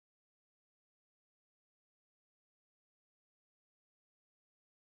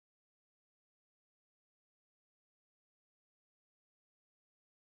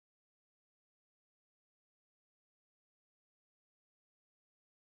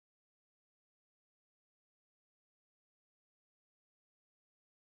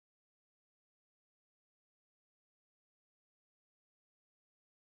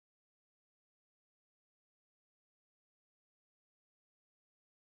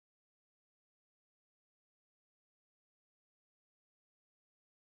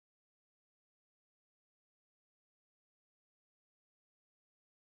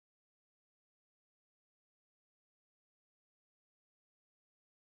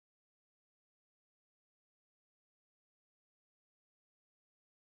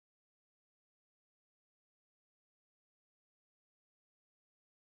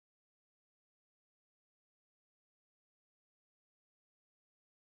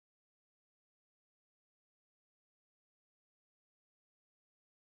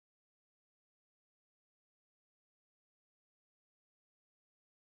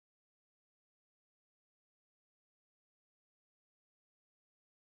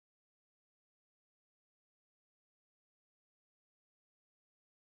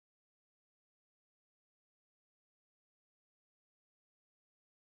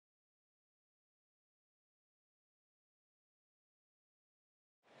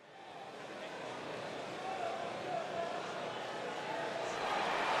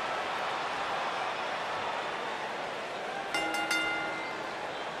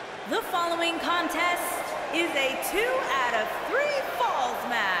The following contest is a 2 out of 3 falls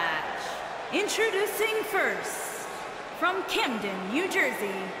match. Introducing first, from Camden, New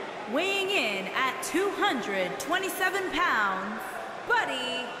Jersey, weighing in at 227 pounds,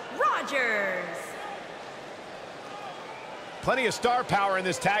 Buddy Rogers. Plenty of star power in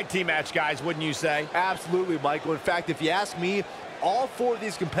this tag team match, guys, wouldn't you say? Absolutely, Michael. In fact, if you ask me, all 4 of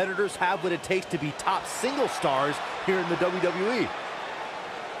these competitors have what it takes to be top single stars here in the WWE.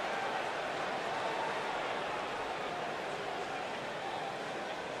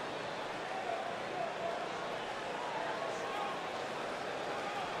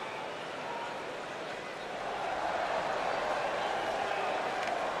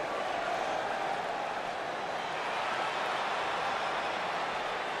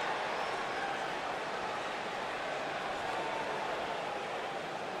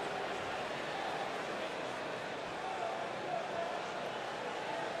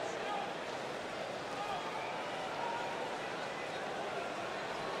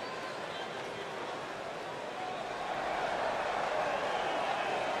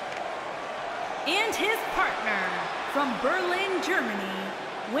 And his partner, from Berlin, Germany,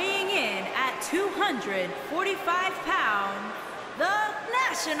 weighing in at 245 pounds, the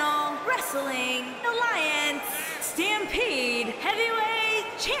National Wrestling Alliance Stampede Heavyweight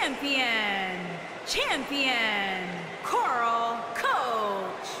Champion, Karl Gotch.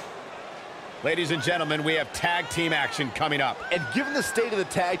 Ladies and gentlemen, we have tag team action coming up. And given the state of the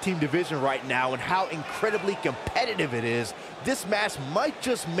tag team division right now and how incredibly competitive it is, this match might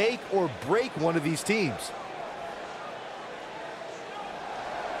just make or break one of these teams.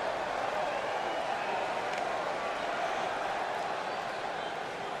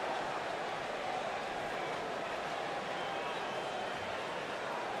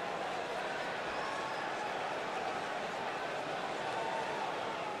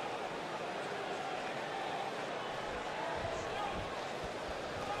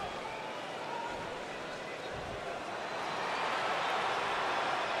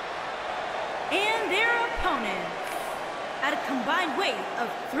 And their opponents, at a combined weight of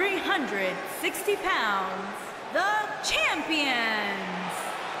 360 pounds, the champions,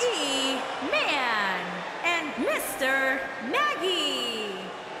 E-Man and Mr. Maggie.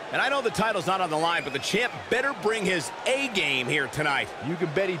 And I know the title's not on the line, but the champ better bring his A-game here tonight. You can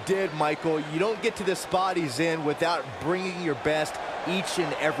bet he did, Michael. You don't get to the spot he's in without bringing your best each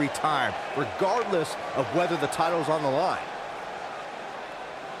and every time, regardless of whether the title's on the line.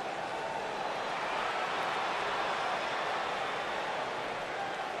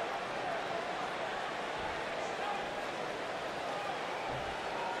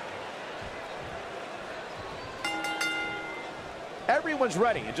 Everyone's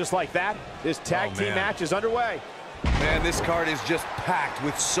ready, and just like that, this tag team match is underway. Man, this card is just packed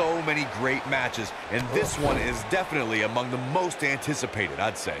with so many great matches, and this one is definitely among the most anticipated,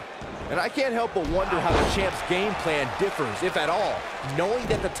 I'd say. And I can't help but wonder how the champ's game plan differs, if at all, knowing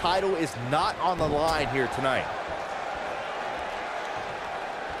that the title is not on the line here tonight.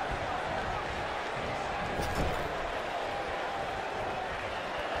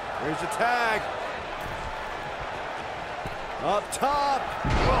 Here's the tag. Up top.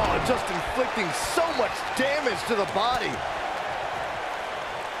 Oh, just inflicting so much damage to the body.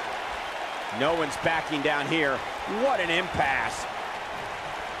 No one's backing down here. What an impasse.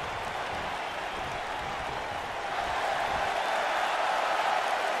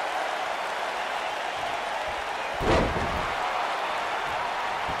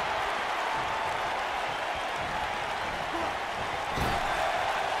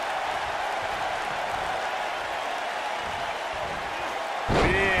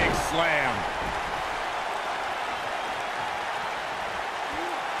 Slam.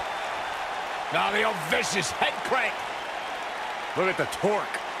 Now the old vicious head crank. Look at the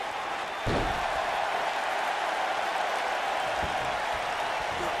torque.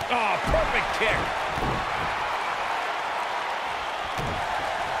 Oh, perfect kick.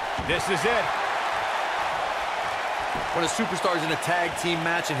 This is it. When a superstar is in a tag team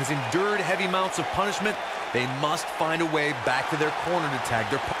match and has endured heavy amounts of punishment, they must find a way back to their corner to tag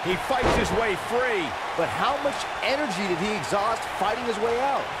their opponent. He fights his way free. But how much energy did he exhaust fighting his way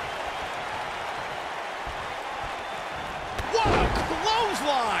out? What a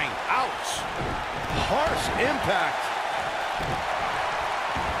clothesline! Ouch! Harsh impact.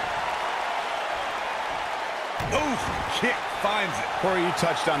 Oof, kick finds it. Corey, you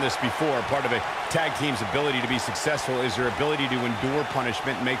touched on this before. Part of a tag team's ability to be successful is their ability to endure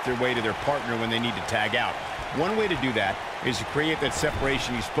punishment and make their way to their partner when they need to tag out. One way to do that is to create that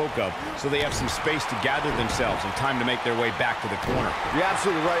separation you spoke of so they have some space to gather themselves and time to make their way back to the corner. You're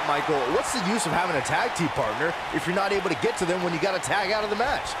absolutely right, Michael. What's the use of having a tag team partner if you're not able to get to them when you got to tag out of the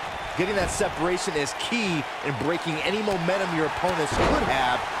match? Getting that separation is key in breaking any momentum your opponents could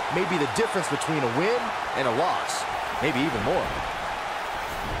have, maybe the difference between a win and a loss, maybe even more.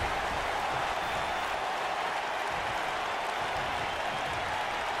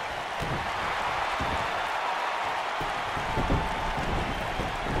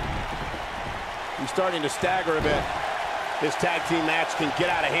 He's starting to stagger a bit. This tag team match can get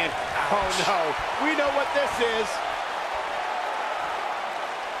out of hand. Ouch. Oh, no. We know what this is.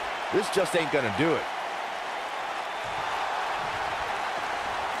 This just ain't gonna do it.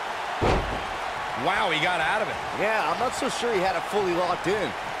 Wow, he got out of it. Yeah, I'm not so sure he had it fully locked in.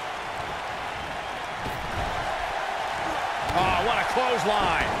 Oh, what a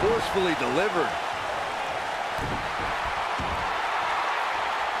clothesline. Forcefully delivered.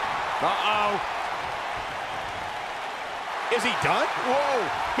 Uh-oh. Is he done? Whoa,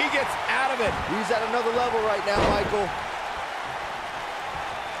 he gets out of it. He's at another level right now, Michael.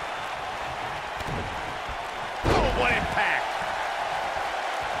 Oh, what impact.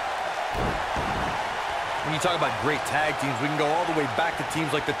 When you talk about great tag teams, we can go all the way back to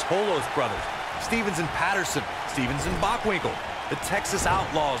teams like the Tolos brothers, Stevens and Patterson, Stevens and Bockwinkel, the Texas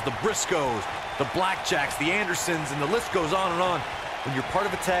Outlaws, the Briscoes, the Blackjacks, the Andersons, and the list goes on and on. When you're part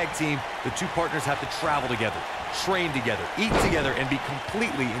of a tag team, the two partners have to travel together, train together, eat together, and be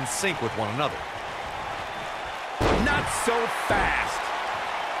completely in sync with one another. Not so fast.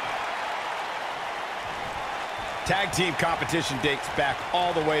 Tag team competition dates back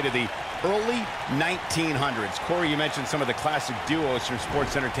all the way to the early 1900s. Corey, you mentioned some of the classic duos from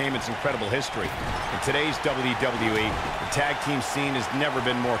sports entertainment's incredible history. In today's WWE, the tag team scene has never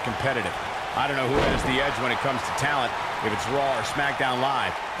been more competitive. I don't know who has the edge when it comes to talent, if it's Raw or SmackDown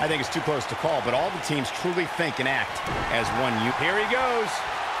Live. I think it's too close to call, but all the teams truly think and act as one unit. Here he goes.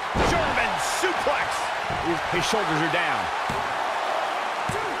 German suplex. His shoulders are down.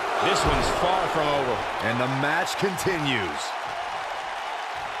 This one's far from over. And the match continues.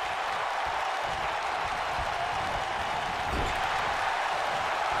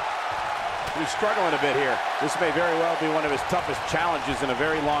 He's struggling a bit here. This may very well be one of his toughest challenges in a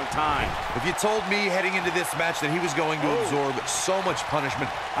very long time. If you told me heading into this match that he was going to absorb so much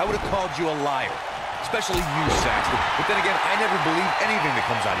punishment, I would have called you a liar. Especially you, Saxton. But then again, I never believe anything that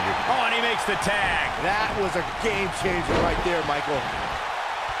comes out of your mouth. Oh, and he makes the tag. That was a game changer right there, Michael.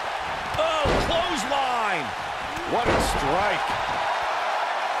 Oh, clothesline. What a strike.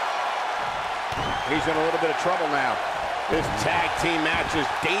 He's in a little bit of trouble now. This tag team match is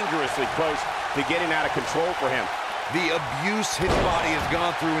dangerously close to getting out of control for him. The abuse his body has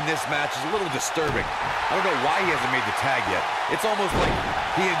gone through in this match is a little disturbing. I don't know why he hasn't made the tag yet. It's almost like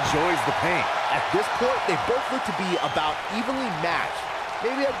he enjoys the pain. At this point, they both look to be about evenly matched.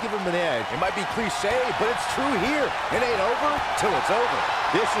 Maybe I'd give him an edge. It might be cliche, but it's true here. It ain't over till it's over.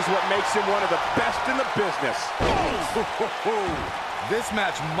 This is what makes him one of the best in the business. Oh. This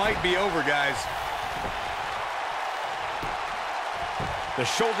match might be over, guys. The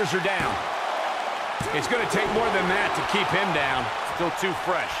shoulders are down. It's going to take more than that to keep him down. Still too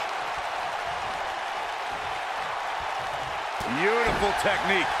fresh. Beautiful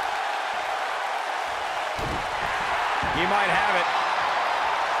technique. He might have it.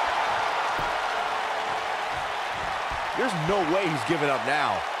 There's no way he's giving up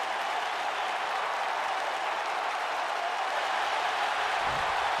now.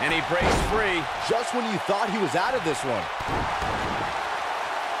 And he breaks free. Just when you thought he was out of this one.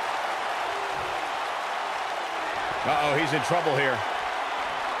 Uh-oh, he's in trouble here.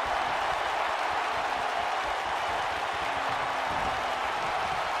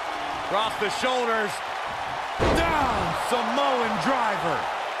 Across the shoulders. Down, Samoan driver.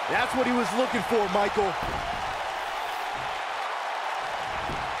 That's what he was looking for, Michael.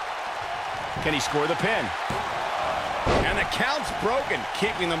 Can he score the pin? And the count's broken,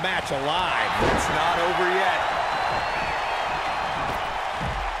 keeping the match alive. It's not over yet.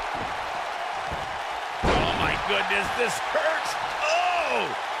 Oh, my goodness, this hurts. Oh!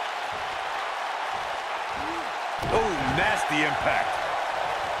 Oh, nasty impact.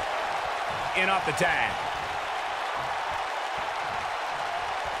 In off the tag.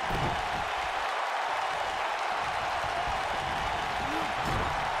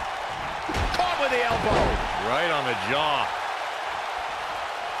 Caught with the elbow. Right on the jaw.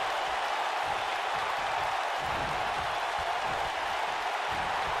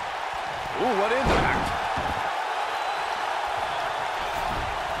 Ooh, what impact.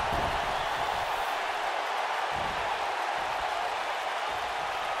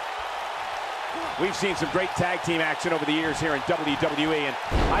 We've seen some great tag team action over the years here in WWE, and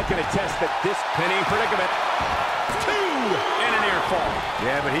I can attest that this pinning predicament, 2 and a near fall.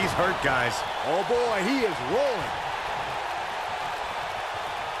 Yeah, but he's hurt, guys. Oh boy, he is rolling.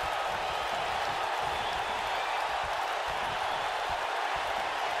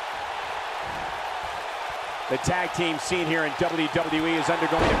 The tag team scene here in WWE is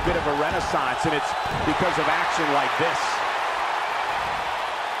undergoing a bit of a renaissance, and it's because of action like this.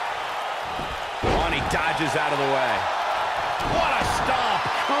 Oh, and he dodges out of the way. What a stomp!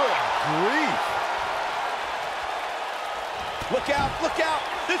 Good grief. Look out, look out!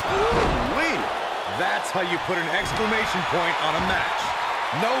 Ooh-wee. That's how you put an exclamation point on a match.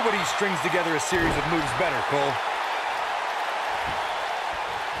 Nobody strings together a series of moves better, Cole.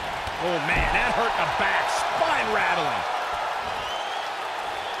 Oh, man, that hurt the back. Spine rattling.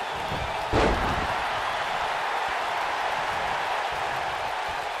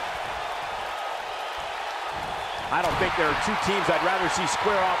 I don't think there are two teams I'd rather see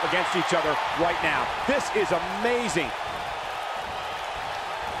square off against each other right now. This is amazing.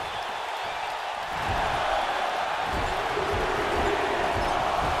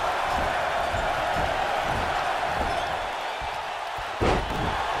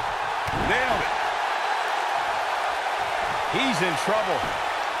 Nailed it. He's in trouble.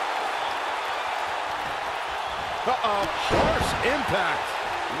 Uh-oh, harsh impact.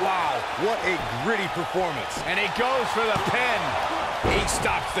 Wow, what a gritty performance. And he goes for the pin. He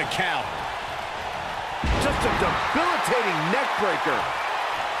stops the count. Just a debilitating neck breaker.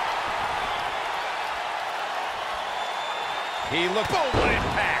 He looked, oh, what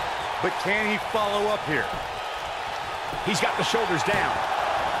impact. But can he follow up here? He's got the shoulders down.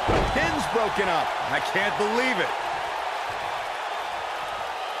 The pin's broken up. I can't believe it.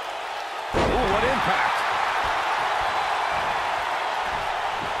 Ooh, what impact.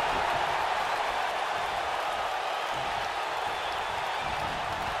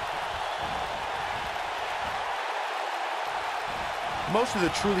 Most of the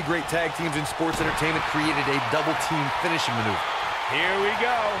truly great tag teams in sports entertainment created a double team finishing maneuver. Here we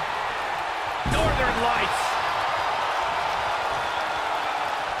go. Northern Lights.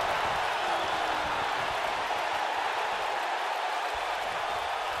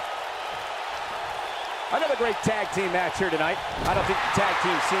 Another great tag team match here tonight. I don't think the tag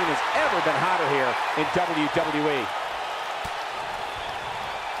team scene has ever been hotter here in WWE.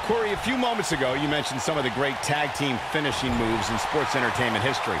 Corey, a few moments ago, you mentioned some of the great tag team finishing moves in sports entertainment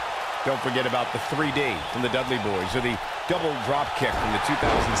history. Don't forget about the 3D from the Dudley Boys, or the double drop kick from the 2017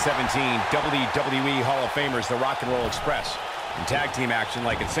 WWE Hall of Famers, the Rock and Roll Express. In tag team action,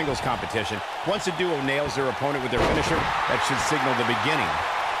 like in singles competition, once a duo nails their opponent with their finisher, that should signal the beginning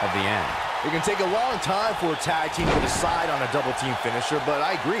of the end. It can take a long time for a tag team to decide on a double team finisher, but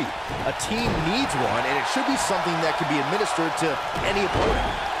I agree. A team needs one, and it should be something that can be administered to any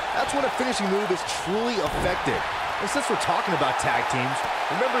opponent. That's when a finishing move is truly effective. And since we're talking about tag teams,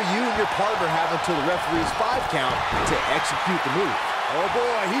 remember you and your partner have until the referee's 5 count to execute the move. Oh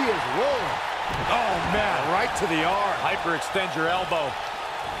boy, he is rolling. Oh man, right to the arm. Hyperextend your elbow.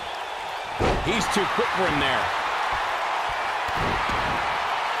 He's too quick for him there.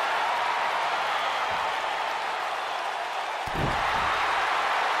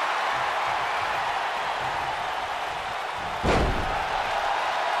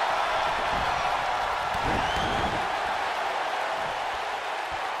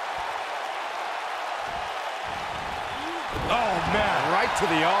 Oh man, right to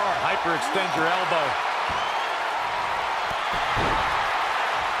the arm. Hyperextend your elbow.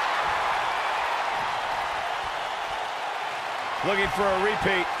 Looking for a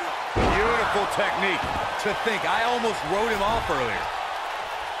repeat. Beautiful technique. To think, I almost wrote him off earlier.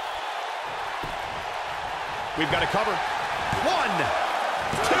 We've got a cover. 1,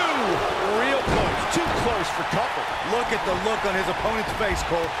 2. Real close. Too close for cover. Look at the look on his opponent's face,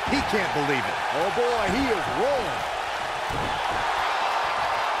 Cole. He can't believe it. Oh boy, he is rolling.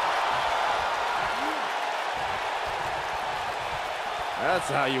 That's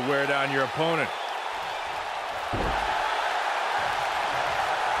how you wear down your opponent.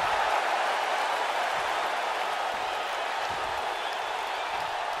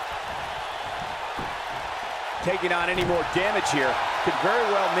 Taking on any more damage here could very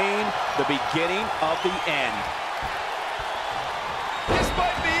well mean the beginning of the end. This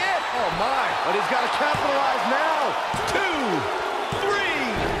might be it. Oh my, but he's got to capitalize now. 2,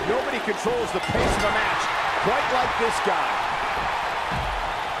 3. Nobody controls the pace of a match quite like this guy.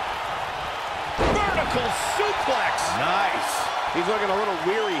 vertical suplex. Nice. He's looking a little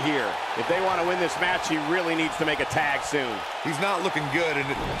weary here. If they want to win this match, he really needs to make a tag soon. He's not looking good, and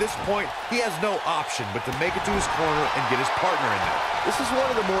at this point, he has no option but to make it to his corner and get his partner in there. This is one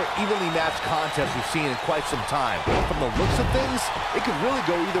of the more evenly matched contests we've seen in quite some time. From the looks of things, it could really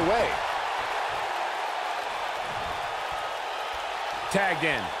go either way. Tagged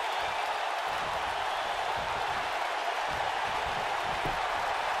in.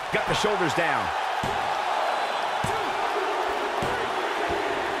 Got the shoulders down.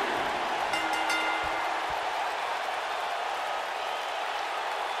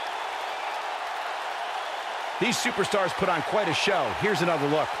 These superstars put on quite a show. Here's another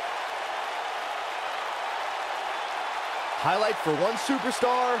look. Highlight for one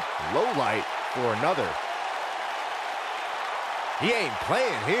superstar, low light for another. He ain't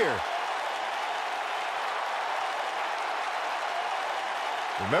playing here.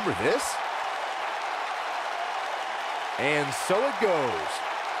 Remember this? And so it goes.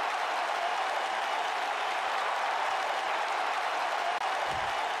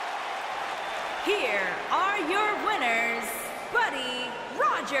 Here are your winners, Buddy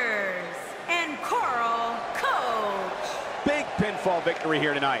Rogers and Karl Gotch. Big pinfall victory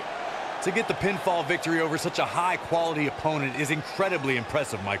here tonight. To get the pinfall victory over such a high-quality opponent is incredibly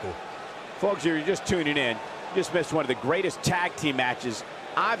impressive, Michael. Folks, if you're just tuning in, you just missed one of the greatest tag team matches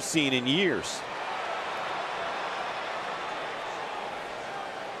I've seen in years.